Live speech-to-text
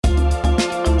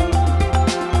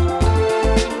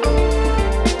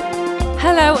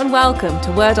and welcome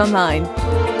to Word Online.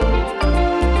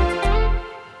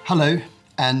 Hello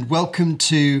and welcome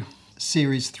to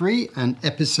Series 3 and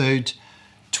Episode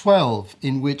 12,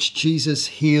 in which Jesus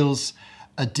heals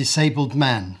a disabled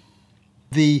man.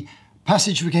 The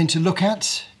passage we're going to look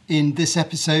at in this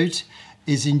episode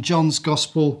is in John's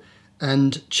Gospel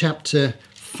and chapter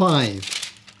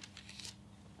 5.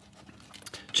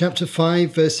 Chapter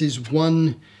 5, verses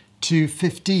 1 to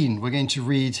 15, we're going to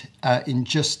read in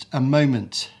just a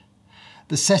moment.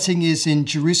 The setting is in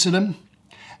Jerusalem,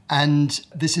 and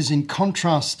this is in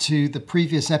contrast to the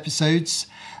previous episodes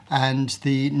and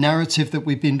the narrative that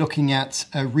we've been looking at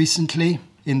recently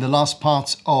in the last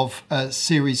part of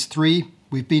Series 3.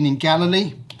 We've been in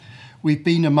Galilee, we've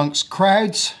been amongst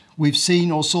crowds, we've seen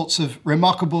all sorts of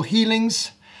remarkable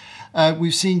healings,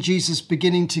 we've seen Jesus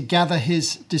beginning to gather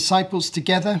his disciples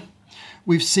together.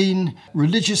 We've seen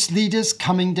religious leaders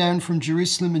coming down from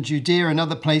Jerusalem and Judea and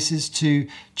other places to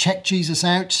check Jesus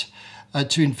out,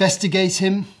 to investigate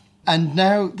him. And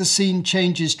now the scene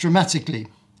changes dramatically.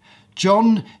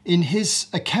 John, in his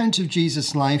account of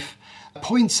Jesus' life,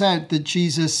 points out that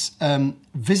Jesus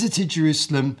visited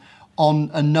Jerusalem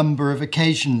on a number of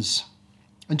occasions.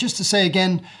 And just to say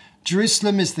again,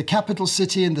 Jerusalem is the capital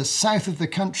city in the south of the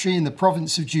country in the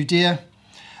province of Judea.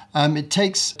 It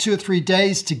takes 2 or 3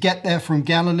 days to get there from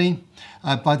Galilee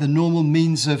by the normal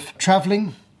means of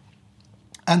travelling.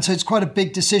 And so it's quite a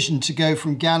big decision to go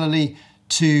from Galilee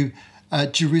to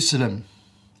Jerusalem.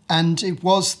 And it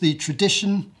was the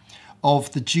tradition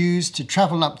of the Jews to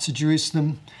travel up to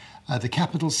Jerusalem, the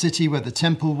capital city where the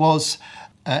temple was,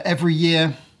 every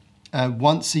year,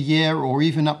 once a year, or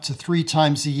even up to 3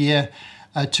 times a year,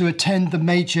 to attend the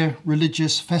major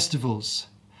religious festivals.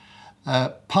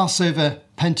 Passover,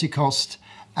 Pentecost,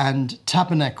 and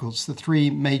Tabernacles, the 3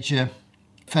 major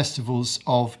festivals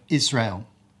of Israel.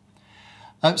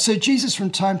 So Jesus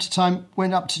from time to time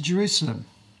went up to Jerusalem,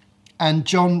 and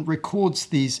John records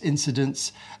these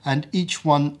incidents, and each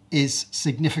one is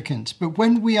significant. But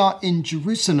when we are in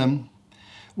Jerusalem,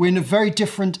 we're in a very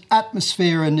different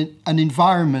atmosphere and an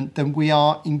environment than we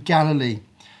are in Galilee.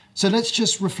 So let's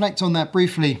just reflect on that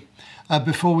briefly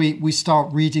before we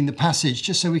start reading the passage,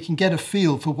 just so we can get a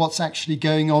feel for what's actually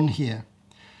going on here.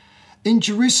 In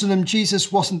Jerusalem,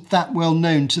 Jesus wasn't that well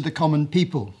known to the common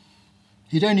people.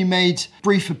 He'd only made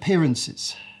brief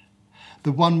appearances.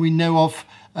 The one we know of,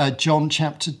 John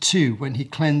chapter 2, when he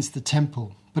cleansed the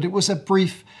temple. But it was a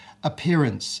brief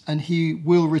appearance, and he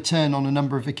will return on a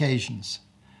number of occasions.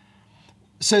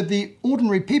 So the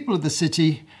ordinary people of the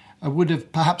city would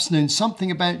have perhaps known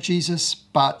something about Jesus,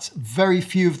 but very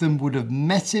few of them would have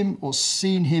met him or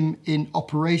seen him in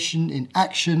operation, in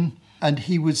action, and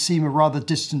he would seem a rather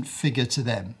distant figure to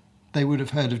them. They would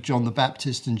have heard of John the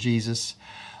Baptist and Jesus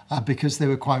because they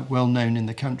were quite well known in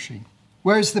the country.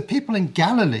 Whereas the people in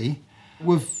Galilee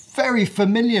were very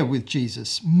familiar with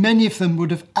Jesus. Many of them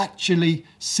would have actually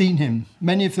seen him.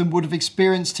 Many of them would have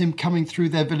experienced him coming through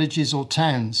their villages or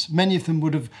towns. Many of them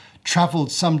would have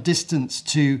travelled some distance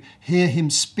to hear him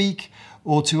speak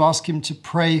or to ask him to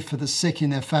pray for the sick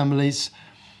in their families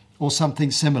or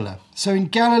something similar. So in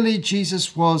Galilee,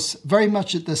 Jesus was very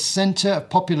much at the centre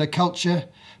of popular culture.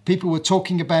 People were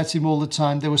talking about him all the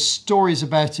time. There were stories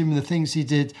about him and the things he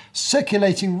did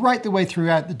circulating right the way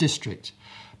throughout the district.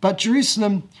 But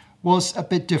Jerusalem was a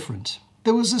bit different.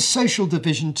 There was a social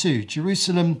division too.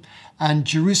 Jerusalem and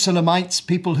Jerusalemites,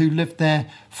 people who lived there,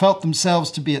 felt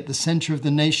themselves to be at the centre of the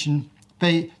nation.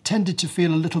 They tended to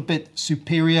feel a little bit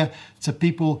superior to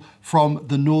people from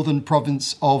the northern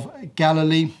province of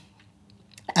Galilee.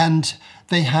 And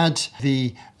they had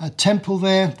the temple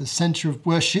there, the centre of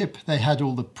worship. They had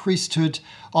all the priesthood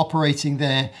operating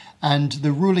there, and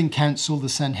the ruling council, the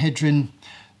Sanhedrin,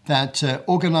 that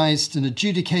organised and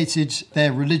adjudicated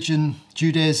their religion.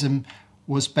 Judaism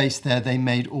was based there. They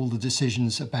made all the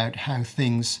decisions about how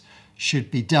things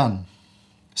should be done.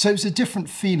 So it was a different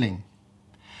feeling.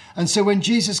 And so when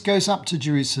Jesus goes up to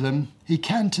Jerusalem, he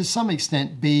can to some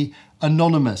extent be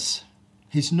anonymous.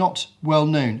 He's not well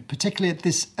known, particularly at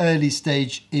this early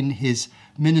stage in his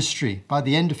ministry. By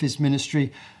the end of his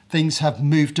ministry, things have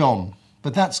moved on.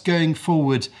 But that's going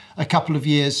forward a couple of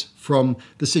years from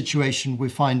the situation we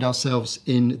find ourselves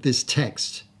in this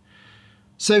text.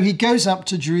 So he goes up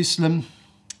to Jerusalem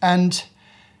and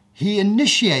he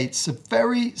initiates a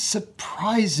very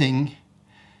surprising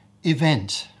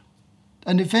event,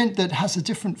 an event that has a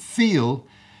different feel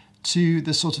to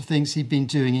the sort of things he'd been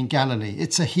doing in Galilee.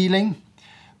 It's a healing,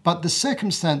 but the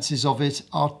circumstances of it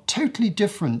are totally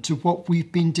different to what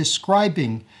we've been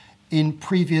describing in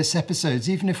previous episodes.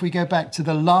 Even if we go back to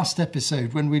the last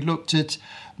episode when we looked at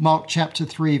Mark chapter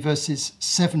 3, verses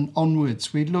 7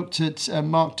 onwards, we looked at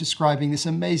Mark describing this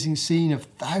amazing scene of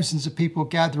thousands of people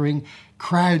gathering,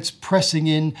 crowds pressing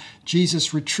in,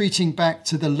 Jesus retreating back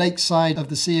to the lakeside of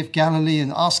the Sea of Galilee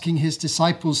and asking his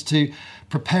disciples to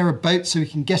prepare a boat so he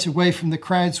can get away from the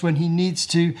crowds when he needs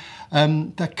to.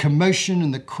 That commotion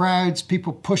and the crowds,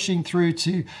 people pushing through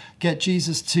to get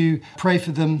Jesus to pray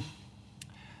for them.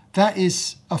 That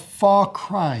is a far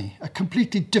cry, a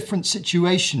completely different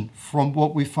situation from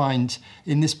what we find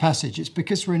in this passage. It's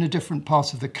because we're in a different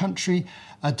part of the country,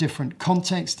 a different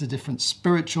context, a different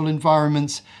spiritual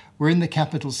environment. We're in the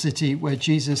capital city where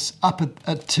Jesus, up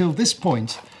until this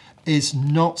point, is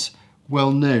not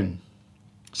well known.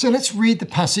 So let's read the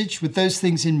passage with those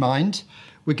things in mind.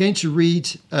 We're going to read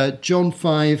John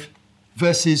 5,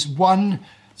 verses 1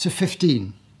 to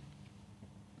 15.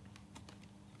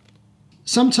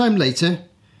 Sometime later,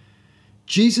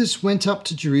 Jesus went up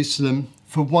to Jerusalem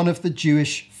for one of the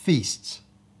Jewish feasts.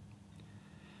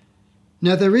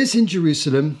 Now there is in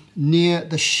Jerusalem, near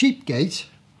the Sheep Gate,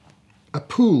 a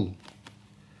pool,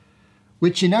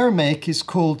 which in Aramaic is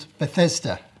called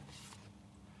Bethesda,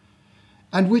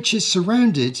 and which is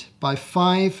surrounded by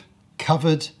 5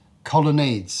 covered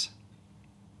colonnades.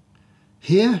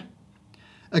 Here,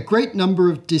 a great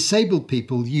number of disabled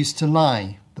people used to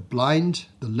lie, the blind,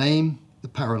 the lame, the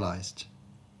paralyzed.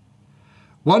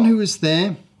 One who was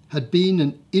there had been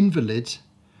an invalid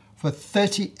for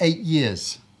 38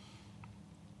 years.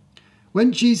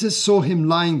 When Jesus saw him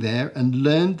lying there and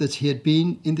learned that he had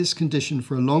been in this condition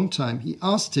for a long time, he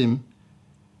asked him,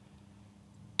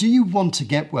 "Do you want to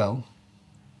get well?"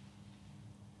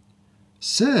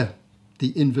 "Sir," the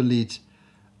invalid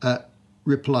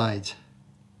replied,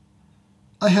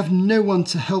 "I have no one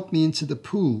to help me into the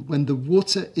pool when the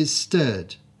water is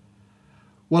stirred.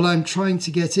 While I'm trying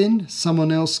to get in, someone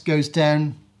else goes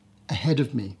down ahead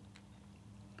of me."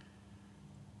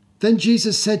 Then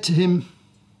Jesus said to him,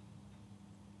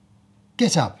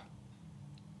 "Get up,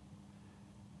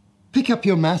 pick up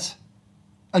your mat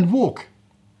and walk."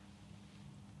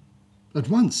 At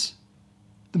once,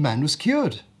 the man was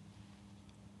cured.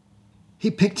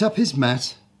 He picked up his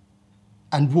mat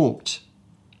and walked.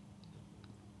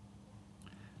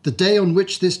 The day on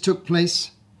which this took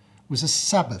place was a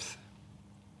Sabbath.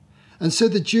 And so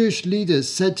the Jewish leaders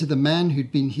said to the man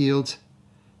who'd been healed,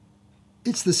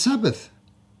 "It's the Sabbath.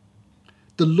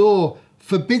 The law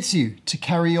forbids you to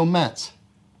carry your mat."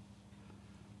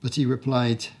 But he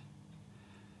replied,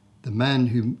 "The man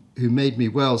who made me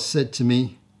well said to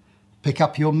me, 'Pick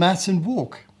up your mat and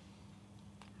walk.'"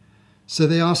 So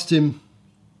they asked him,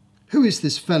 "Who is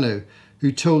this fellow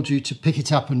who told you to pick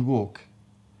it up and walk?"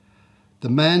 The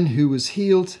man who was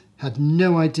healed had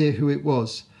no idea who it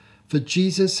was, for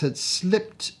Jesus had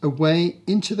slipped away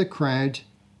into the crowd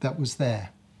that was there.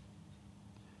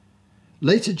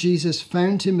 Later, Jesus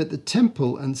found him at the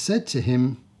temple and said to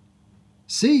him,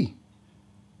 "See,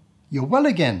 you're well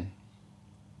again.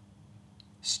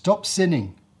 Stop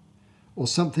sinning, or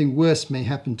something worse may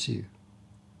happen to you."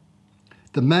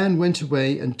 The man went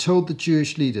away and told the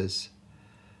Jewish leaders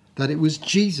that it was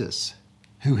Jesus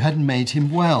who had made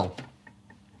him well.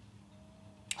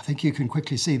 I think you can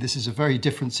quickly see this is a very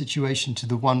different situation to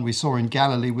the one we saw in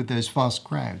Galilee with those vast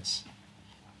crowds.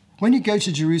 When you go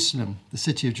to Jerusalem, the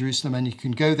city of Jerusalem, and you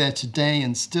can go there today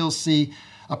and still see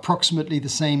approximately the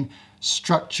same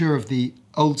structure of the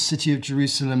old city of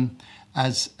Jerusalem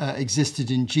as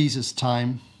existed in Jesus'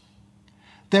 time,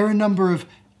 there are a number of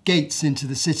gates into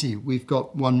the city. We've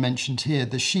got one mentioned here,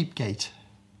 the Sheep Gate.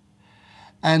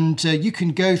 And you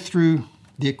can go through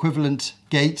the equivalent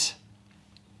gate,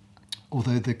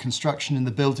 although the construction and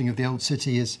the building of the old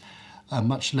city is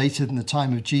much later than the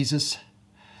time of Jesus.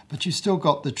 But you've still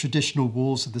got the traditional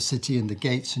walls of the city and the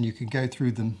gates, and you can go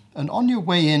through them. And on your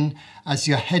way in, as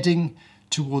you're heading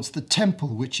towards the temple,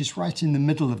 which is right in the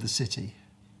middle of the city,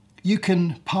 you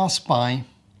can pass by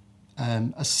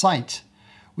a site,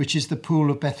 which is the Pool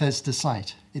of Bethesda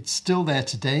site. It's still there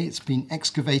today. It's been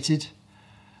excavated.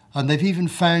 And they've even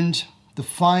found the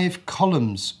 5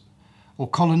 columns or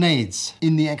colonnades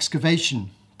in the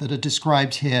excavation that are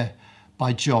described here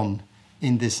by John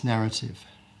in this narrative.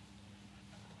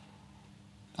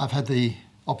 I've had the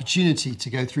opportunity to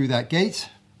go through that gate,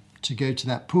 to go to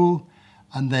that pool,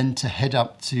 and then to head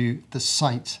up to the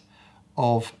site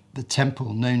of the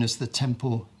temple known as the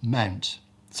Temple Mount.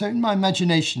 So in my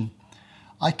imagination,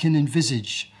 I can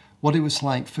envisage what it was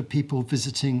like for people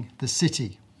visiting the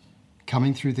city,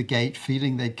 coming through the gate,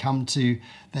 feeling they'd come to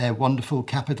their wonderful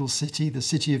capital city, the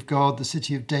city of God, the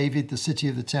city of David, the city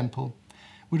of the temple.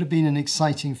 Would have been an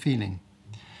exciting feeling.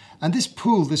 And this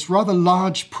pool, this rather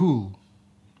large pool,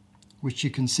 which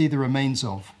you can see the remains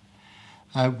of,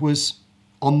 was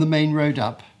on the main road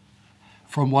up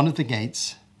from one of the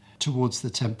gates towards the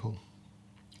temple.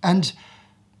 And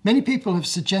many people have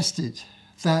suggested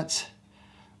that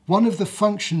one of the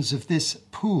functions of this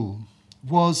pool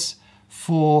was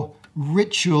for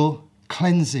ritual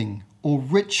cleansing or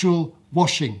ritual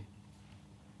washing.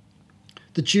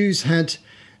 The Jews had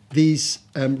these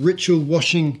ritual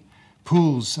washing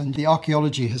pools, and the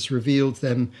archaeology has revealed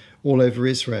them all over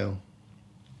Israel.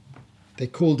 They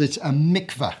called it a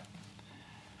mikveh,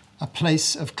 a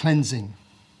place of cleansing.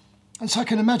 And so I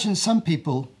can imagine some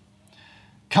people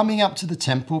coming up to the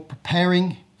temple,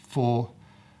 preparing for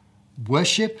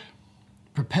worship,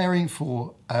 preparing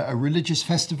for a religious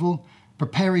festival,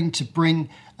 preparing to bring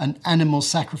an animal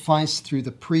sacrifice through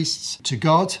the priests to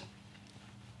God,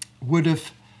 would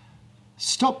have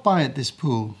stopped by at this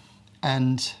pool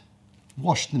and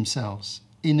washed themselves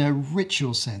in a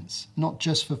ritual sense, not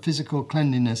just for physical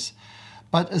cleanliness,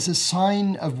 but as a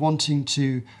sign of wanting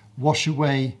to wash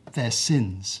away their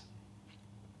sins.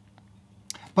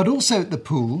 But also at the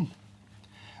pool,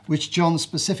 which John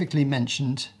specifically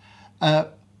mentioned,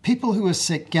 people who are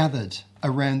sick gathered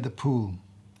around the pool.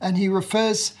 And he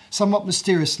refers somewhat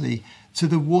mysteriously to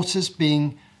the waters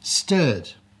being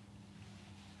stirred.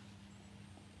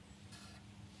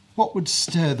 What would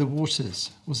stir the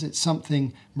waters? Was it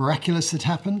something miraculous that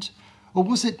happened? Or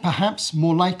was it perhaps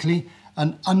more likely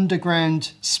an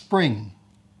underground spring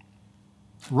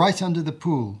right under the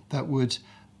pool that would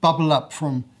bubble up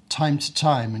from time to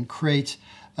time and create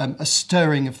a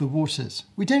stirring of the waters?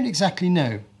 We don't exactly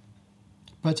know,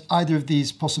 but either of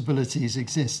these possibilities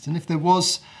exist. And if there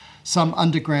was some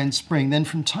underground spring, then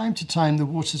from time to time the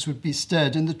waters would be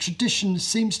stirred. And the tradition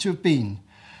seems to have been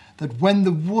that when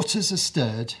the waters are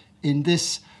stirred in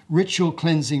this ritual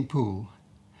cleansing pool,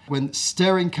 when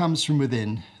stirring comes from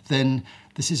within, then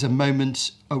this is a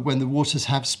moment when the waters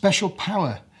have special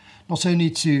power, not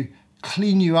only to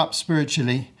clean you up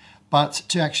spiritually, but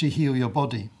to actually heal your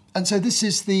body. And so this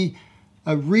is the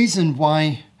reason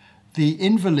why the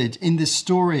invalid in this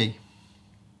story,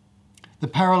 the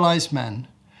paralyzed man,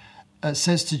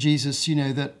 says to Jesus,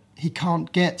 that he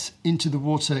can't get into the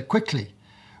water quickly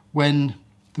when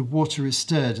the water is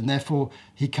stirred, and therefore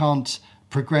he can't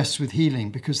progress with healing,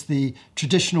 because the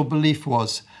traditional belief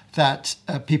was that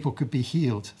people could be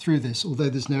healed through this, although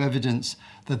there's no evidence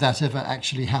that that ever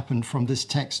actually happened from this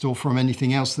text or from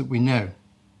anything else that we know.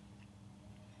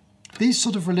 These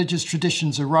sort of religious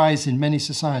traditions arise in many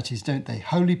societies, don't they?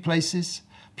 Holy places,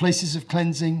 places of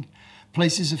cleansing,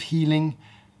 places of healing.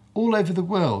 All over the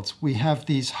world, we have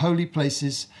these holy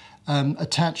places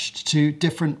attached to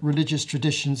different religious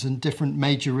traditions and different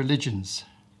major religions.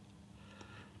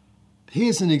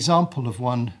 Here's an example of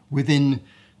one within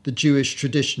the Jewish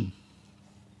tradition.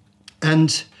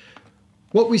 And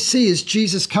what we see is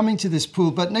Jesus coming to this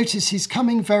pool, but notice he's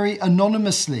coming very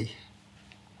anonymously.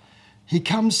 He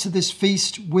comes to this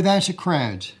feast without a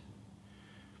crowd.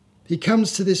 He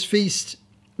comes to this feast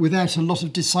without a lot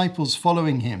of disciples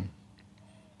following him.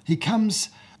 He comes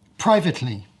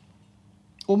privately,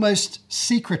 almost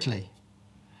secretly.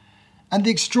 And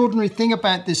the extraordinary thing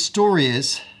about this story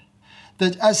is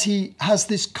that as he has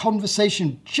this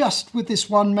conversation just with this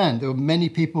one man, there were many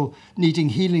people needing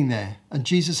healing there, and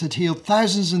Jesus had healed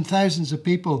thousands and thousands of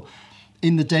people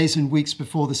in the days and weeks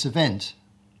before this event.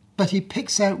 But he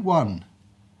picks out one.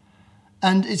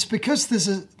 And it's because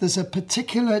there's a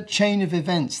particular chain of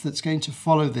events that's going to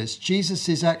follow this. Jesus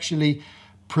is actually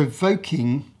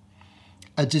provoking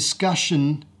a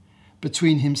discussion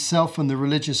between himself and the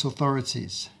religious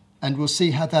authorities. And we'll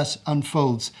see how that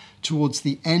unfolds towards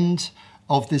the end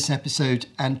of this episode,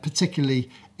 and particularly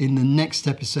in the next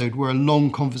episode where a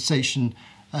long conversation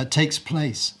takes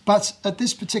place. But at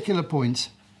this particular point,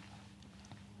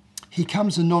 he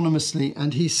comes anonymously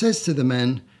and he says to the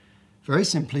man, very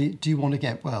simply, do you want to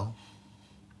get well?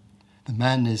 The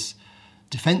man is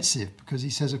defensive because he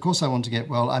says, of course I want to get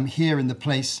well. I'm here in the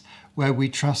place where we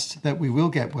trust that we will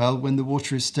get well when the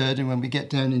water is stirred and when we get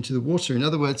down into the water. In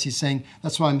other words, he's saying,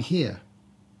 that's why I'm here.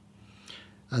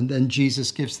 And then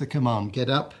Jesus gives the command, get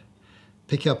up,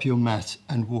 pick up your mat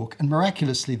and walk. And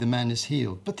miraculously, the man is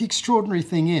healed. But the extraordinary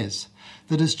thing is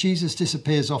that as Jesus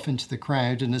disappears off into the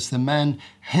crowd and as the man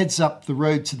heads up the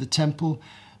road to the temple,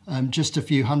 just a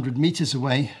few hundred meters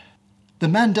away, the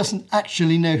man doesn't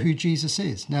actually know who Jesus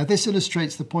is. Now, this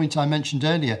illustrates the point I mentioned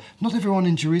earlier. Not everyone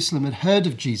in Jerusalem had heard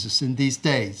of Jesus in these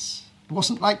days. It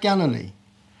wasn't like Galilee.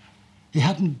 He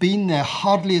hadn't been there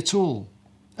hardly at all.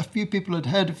 A few people had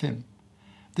heard of him.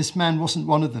 This man wasn't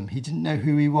one of them. He didn't know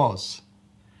who he was.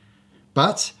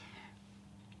 But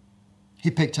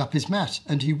he picked up his mat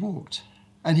and he walked.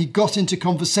 And he got into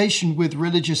conversation with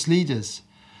religious leaders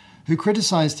who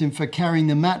criticized him for carrying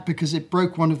the mat because it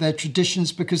broke one of their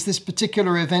traditions, because this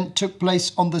particular event took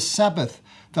place on the Sabbath,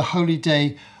 the holy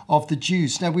day of the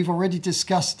Jews. Now, we've already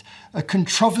discussed a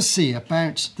controversy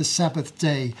about the Sabbath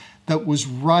day that was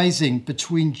rising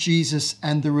between Jesus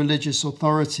and the religious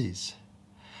authorities.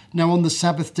 Now, on the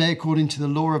Sabbath day, according to the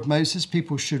law of Moses,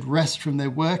 people should rest from their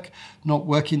work, not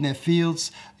work in their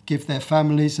fields, give their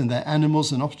families and their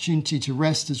animals an opportunity to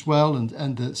rest as well,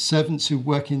 and the servants who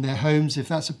work in their homes, if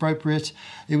that's appropriate.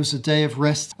 It was a day of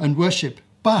rest and worship.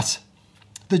 But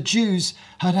the Jews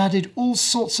had added all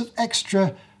sorts of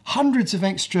hundreds of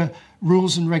extra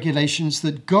rules and regulations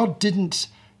that God didn't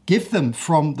give them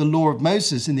from the law of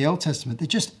Moses in the Old Testament. They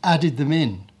just added them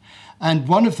in. And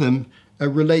one of them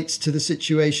relates to the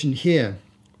situation here,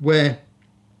 where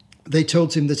they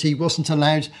told him that he wasn't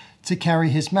allowed to carry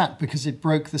his mat because it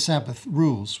broke the Sabbath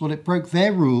rules. Well, it broke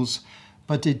their rules,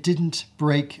 but it didn't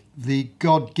break the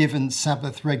God-given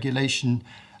Sabbath regulation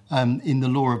in the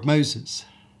law of Moses.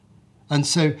 And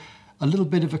so a little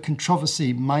bit of a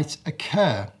controversy might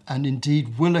occur, and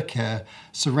indeed will occur,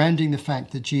 surrounding the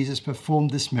fact that Jesus performed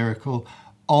this miracle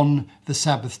on the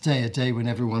Sabbath day, a day when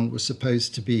everyone was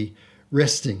supposed to be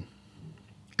resting.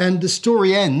 And the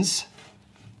story ends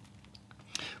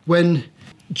when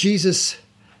Jesus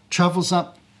travels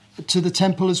up to the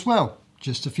temple as well,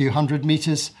 just a few hundred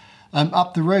meters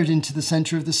up the road into the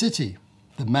center of the city.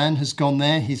 The man has gone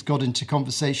there. He's got into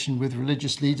conversation with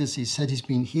religious leaders. He said he's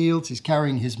been healed. He's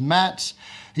carrying his mat.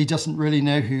 He doesn't really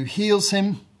know who heals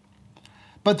him.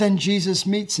 But then Jesus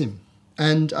meets him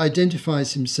and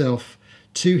identifies himself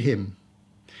to him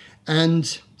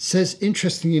and says,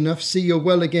 interestingly enough, see, you're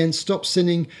well again, stop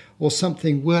sinning, or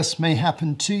something worse may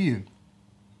happen to you.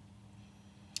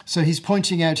 So he's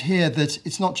pointing out here that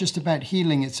it's not just about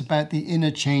healing, it's about the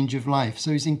inner change of life.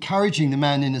 So he's encouraging the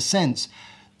man, in a sense,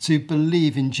 to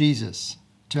believe in Jesus,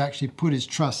 to actually put his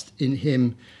trust in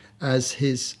him as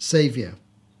his saviour.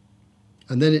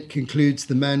 And then it concludes,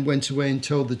 the man went away and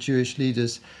told the Jewish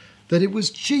leaders that it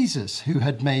was Jesus who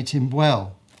had made him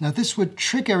well. Now, this would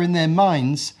trigger in their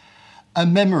minds a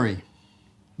memory,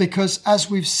 because as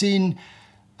we've seen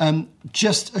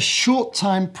just a short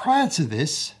time prior to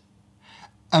this,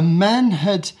 a man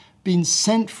had been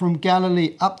sent from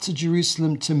Galilee up to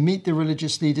Jerusalem to meet the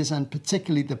religious leaders and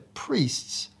particularly the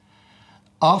priests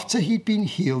after he'd been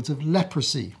healed of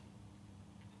leprosy.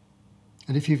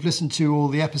 And if you've listened to all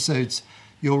the episodes,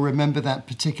 you'll remember that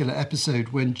particular episode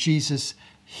when Jesus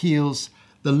heals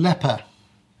the leper.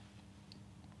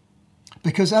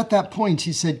 Because at that point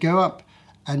he said, go up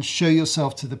and show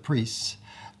yourself to the priests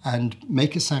and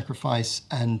make a sacrifice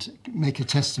and make a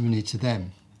testimony to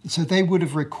them. So they would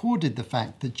have recorded the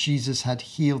fact that Jesus had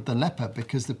healed the leper,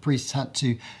 because the priests had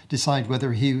to decide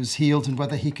whether he was healed and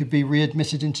whether he could be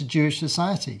readmitted into Jewish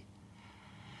society.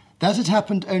 That had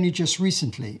happened only just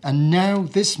recently. And now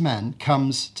this man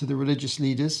comes to the religious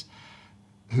leaders,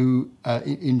 who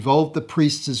involved the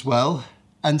priests as well,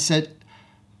 and said,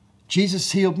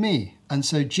 Jesus healed me. And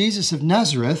so Jesus of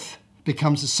Nazareth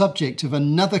becomes the subject of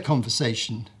another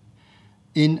conversation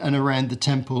in and around the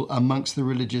temple amongst the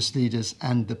religious leaders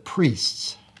and the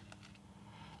priests.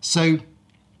 So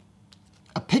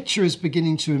a picture is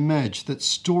beginning to emerge that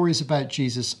stories about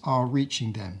Jesus are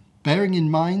reaching them, bearing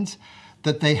in mind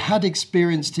that they had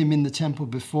experienced him in the temple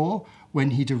before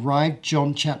when he'd arrived.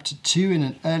 John chapter 2, in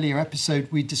an earlier episode,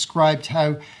 we described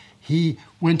how he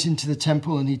went into the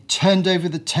temple and he turned over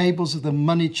the tables of the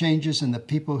money changers and the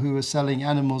people who were selling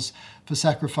animals for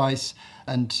sacrifice,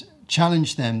 and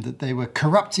challenged them that they were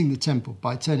corrupting the temple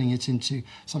by turning it into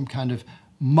some kind of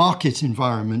market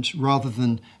environment rather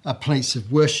than a place of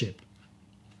worship.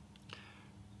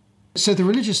 So the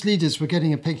religious leaders were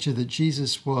getting a picture that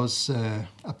Jesus was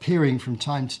appearing from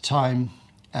time to time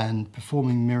and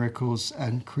performing miracles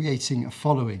and creating a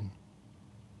following.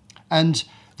 And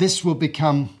this will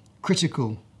become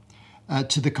critical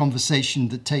to the conversation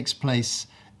that takes place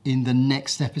in the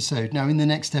next episode. Now, in the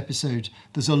next episode,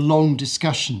 there's a long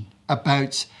discussion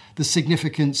about the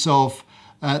significance of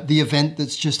the event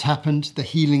that's just happened, the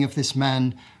healing of this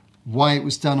man, why it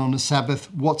was done on a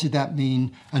Sabbath, what did that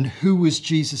mean, and who was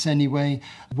Jesus anyway?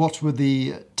 What were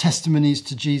the testimonies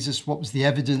to Jesus? What was the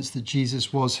evidence that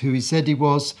Jesus was who he said he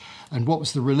was? And what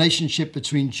was the relationship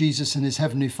between Jesus and his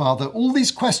heavenly Father? All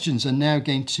these questions are now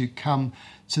going to come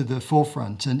to the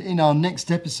forefront. And in our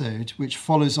next episode, which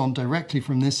follows on directly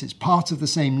from this, it's part of the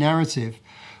same narrative,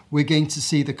 we're going to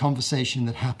see the conversation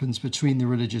that happens between the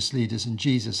religious leaders and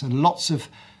Jesus. And lots of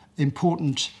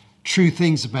important true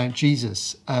things about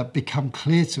Jesus become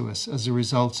clear to us as a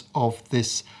result of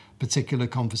this particular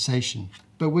conversation.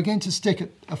 But we're going to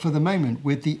stick for the moment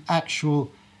with the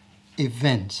actual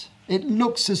event. It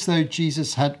looks as though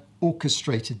Jesus had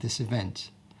orchestrated this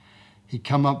event. He'd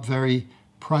come up very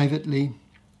privately.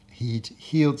 He'd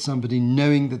healed somebody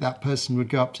knowing that that person would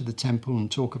go up to the temple and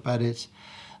talk about it.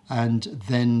 And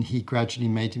then he gradually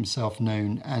made himself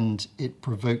known, and it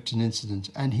provoked an incident.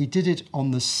 And he did it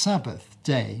on the Sabbath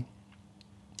day,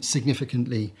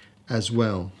 significantly as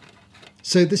well.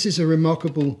 So this is a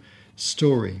remarkable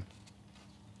story.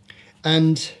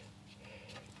 And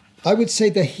I would say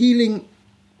the healing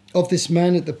of this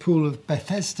man at the pool of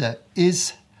Bethesda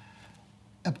is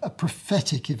a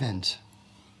prophetic event.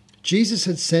 Jesus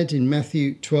had said in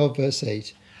Matthew 12, verse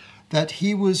 8, that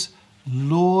he was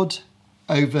Lord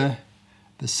over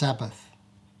the Sabbath.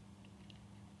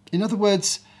 In other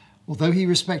words, although he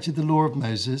respected the law of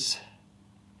Moses,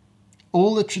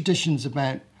 all the traditions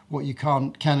about what you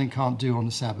can and can't do on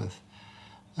the Sabbath,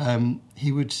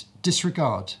 he would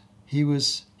disregard. He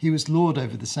was Lord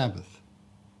over the Sabbath.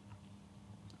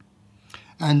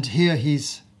 And here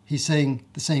he's saying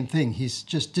the same thing. He's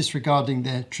just disregarding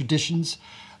their traditions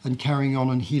and carrying on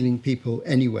and healing people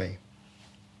anyway.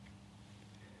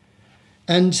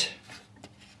 And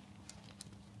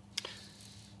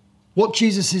what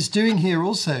Jesus is doing here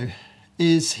also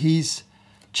is he's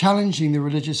challenging the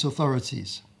religious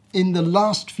authorities. In the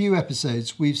last few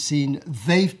episodes, we've seen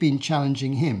they've been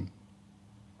challenging him.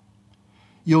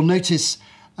 You'll notice,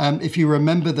 if you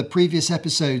remember the previous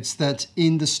episodes, that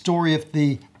in the story of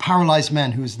the paralyzed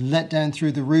man who was let down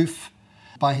through the roof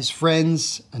by his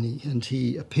friends, and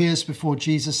he appears before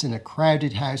Jesus in a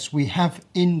crowded house, we have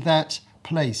in that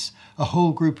place a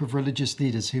whole group of religious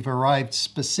leaders who've arrived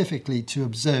specifically to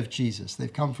observe Jesus.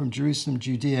 They've come from Jerusalem,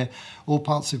 Judea, all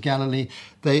parts of Galilee.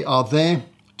 They are there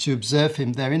to observe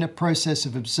him. They're in a process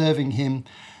of observing him,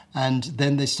 and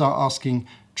then they start asking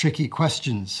tricky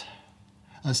questions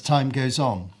as time goes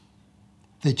on.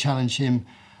 They challenge him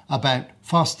about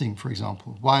fasting, for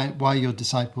example. Why are your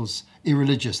disciples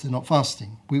irreligious? They're not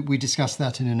fasting. We discussed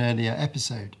that in an earlier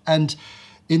episode. And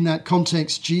in that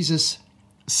context, Jesus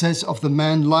says of the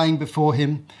man lying before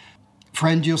him,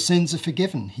 "Friend, your sins are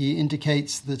forgiven." He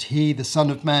indicates that he, the Son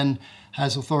of Man,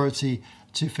 has authority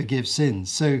to forgive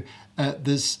sins. So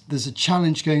there's a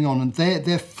challenge going on, and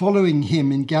they're following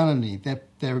him in Galilee.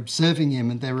 They're observing him,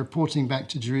 and they're reporting back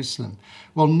to Jerusalem.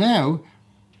 Well, now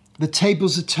the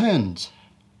tables are turned.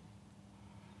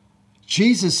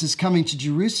 Jesus is coming to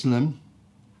Jerusalem,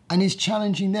 and he's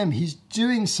challenging them. He's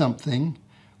doing something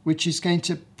which is going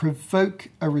to provoke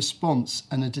a response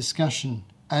and a discussion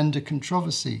and a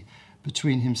controversy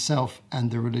between himself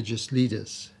and the religious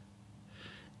leaders.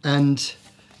 And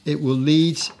it will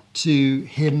lead to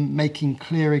him making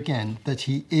clear again that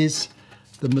he is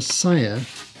the Messiah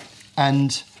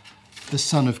and the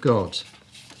Son of God.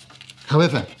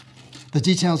 However, the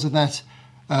details of that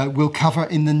we'll cover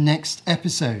in the next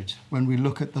episode when we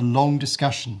look at the long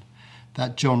discussion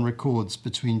that John records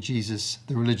between Jesus,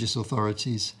 the religious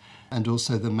authorities, and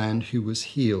also the man who was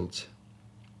healed.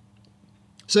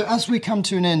 So as we come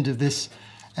to an end of this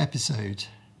episode,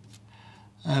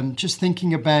 just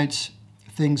thinking about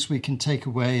things we can take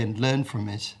away and learn from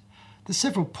it, there's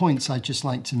several points I'd just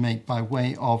like to make by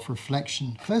way of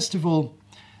reflection. First of all,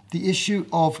 the issue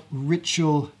of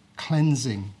ritual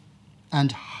cleansing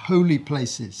and holy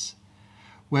places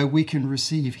where we can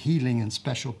receive healing and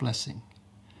special blessing.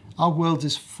 Our world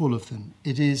is full of them.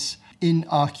 It is in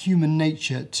our human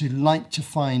nature to like to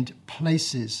find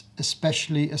places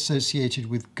especially associated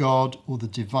with God or the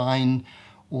divine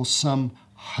or some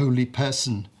holy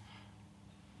person.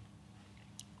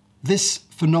 This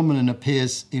phenomenon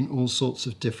appears in all sorts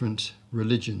of different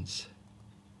religions.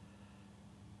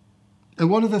 And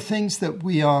one of the things that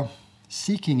we are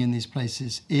seeking in these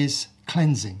places is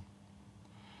cleansing.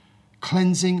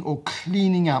 Cleansing or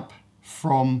cleaning up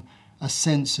from a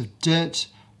sense of dirt,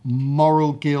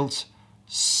 moral guilt,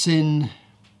 sin,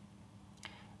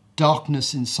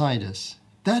 darkness inside us.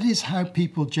 That is how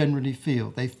people generally feel.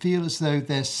 They feel as though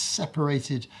they're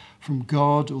separated from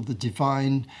God or the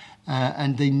divine,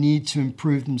 and they need to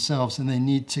improve themselves and they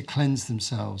need to cleanse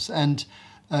themselves. And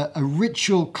a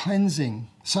ritual cleansing,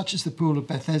 such as the Pool of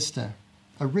Bethesda,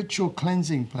 a ritual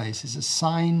cleansing place is a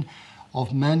sign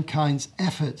of mankind's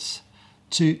efforts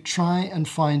to try and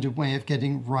find a way of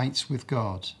getting right with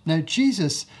God. Now,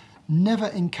 Jesus never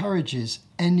encourages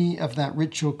any of that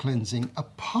ritual cleansing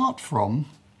apart from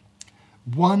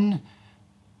one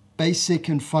basic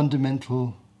and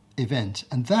fundamental event,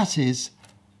 and that is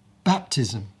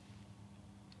baptism.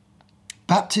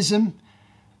 Baptism,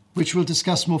 which we'll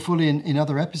discuss more fully in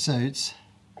other episodes,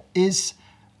 is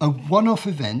a one-off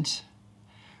event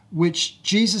which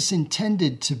Jesus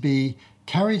intended to be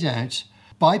carried out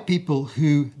by people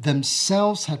who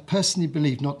themselves had personally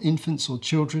believed, not infants or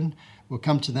children. We'll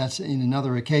come to that in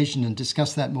another occasion and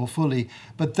discuss that more fully.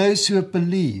 But those who have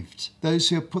believed, those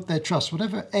who have put their trust,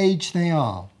 whatever age they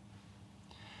are,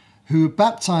 who are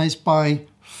baptized by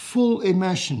full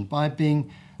immersion, by being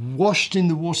washed in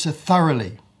the water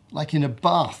thoroughly, like in a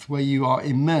bath where you are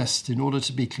immersed in order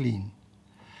to be clean.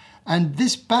 And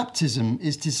this baptism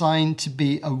is designed to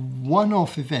be a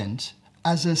one-off event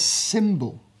as a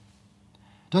symbol.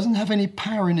 It doesn't have any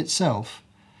power in itself.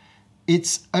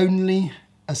 It's only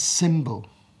a symbol.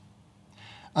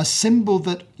 A symbol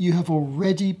that you have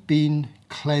already been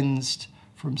cleansed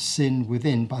from sin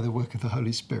within by the work of the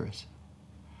Holy Spirit.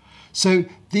 So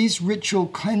these ritual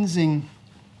cleansing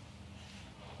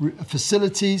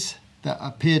facilities that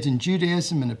appeared in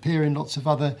Judaism and appear in lots of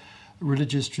other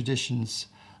religious traditions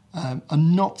are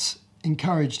not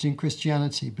encouraged in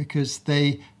Christianity because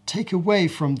they take away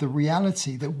from the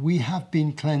reality that we have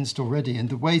been cleansed already. And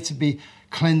the way to be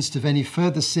cleansed of any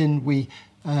further sin we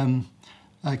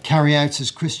carry out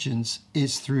as Christians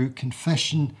is through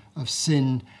confession of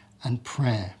sin and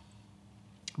prayer,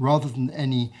 rather than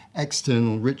any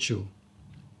external ritual.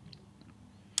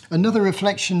 Another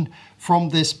reflection from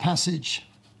this passage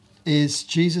is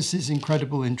Jesus'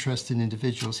 incredible interest in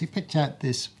individuals. He picked out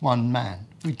this one man.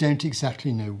 We don't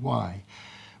exactly know why.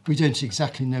 We don't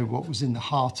exactly know what was in the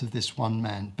heart of this one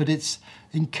man. But it's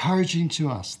encouraging to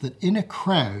us that in a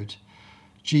crowd,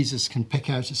 Jesus can pick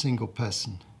out a single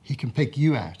person. He can pick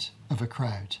you out of a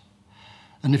crowd.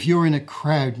 And if you're in a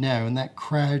crowd now, and that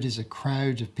crowd is a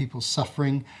crowd of people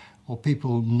suffering or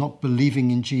people not believing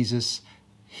in Jesus,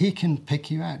 he can pick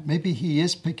you out. Maybe he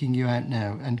is picking you out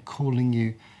now and calling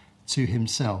you to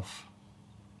himself.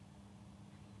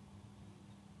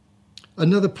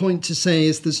 Another point to say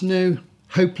is there's no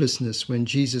hopelessness when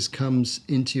Jesus comes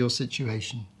into your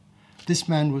situation. This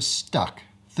man was stuck.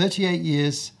 38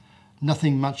 years,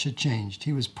 nothing much had changed.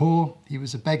 He was poor, he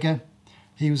was a beggar,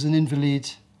 he was an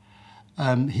invalid,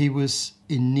 he was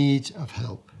in need of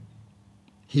help.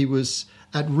 He was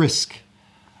at risk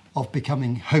of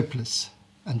becoming hopeless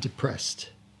and depressed.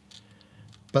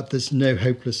 But there's no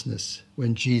hopelessness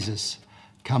when Jesus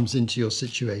comes into your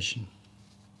situation.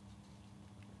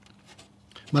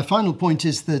 My final point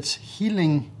is that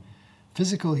healing,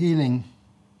 physical healing,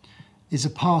 is a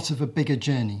part of a bigger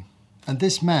journey. And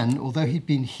this man, although he'd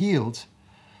been healed,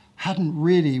 hadn't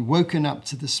really woken up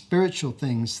to the spiritual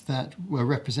things that were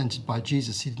represented by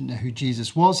Jesus. He didn't know who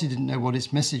Jesus was. He didn't know what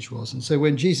his message was. And so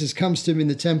when Jesus comes to him in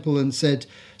the temple and said,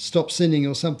 "Stop sinning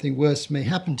or something worse may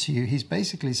happen to you," he's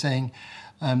basically saying,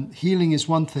 healing is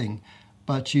one thing,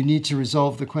 but you need to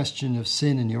resolve the question of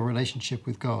sin and your relationship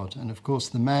with God. And of course,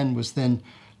 the man was then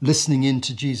listening in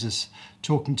to Jesus,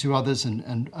 talking to others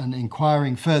and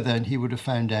inquiring further, and he would have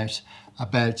found out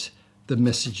about the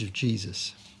message of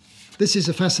Jesus. This is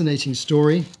a fascinating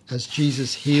story as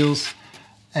Jesus heals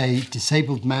a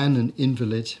disabled man, an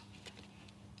invalid.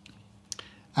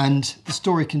 And the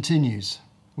story continues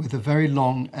with a very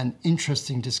long and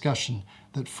interesting discussion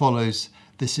that follows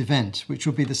this event, which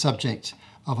will be the subject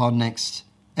of our next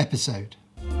episode.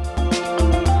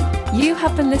 You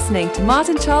have been listening to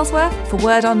Martin Charlesworth for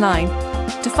Word Online.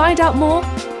 To find out more,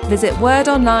 visit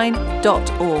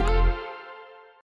wordonline.org.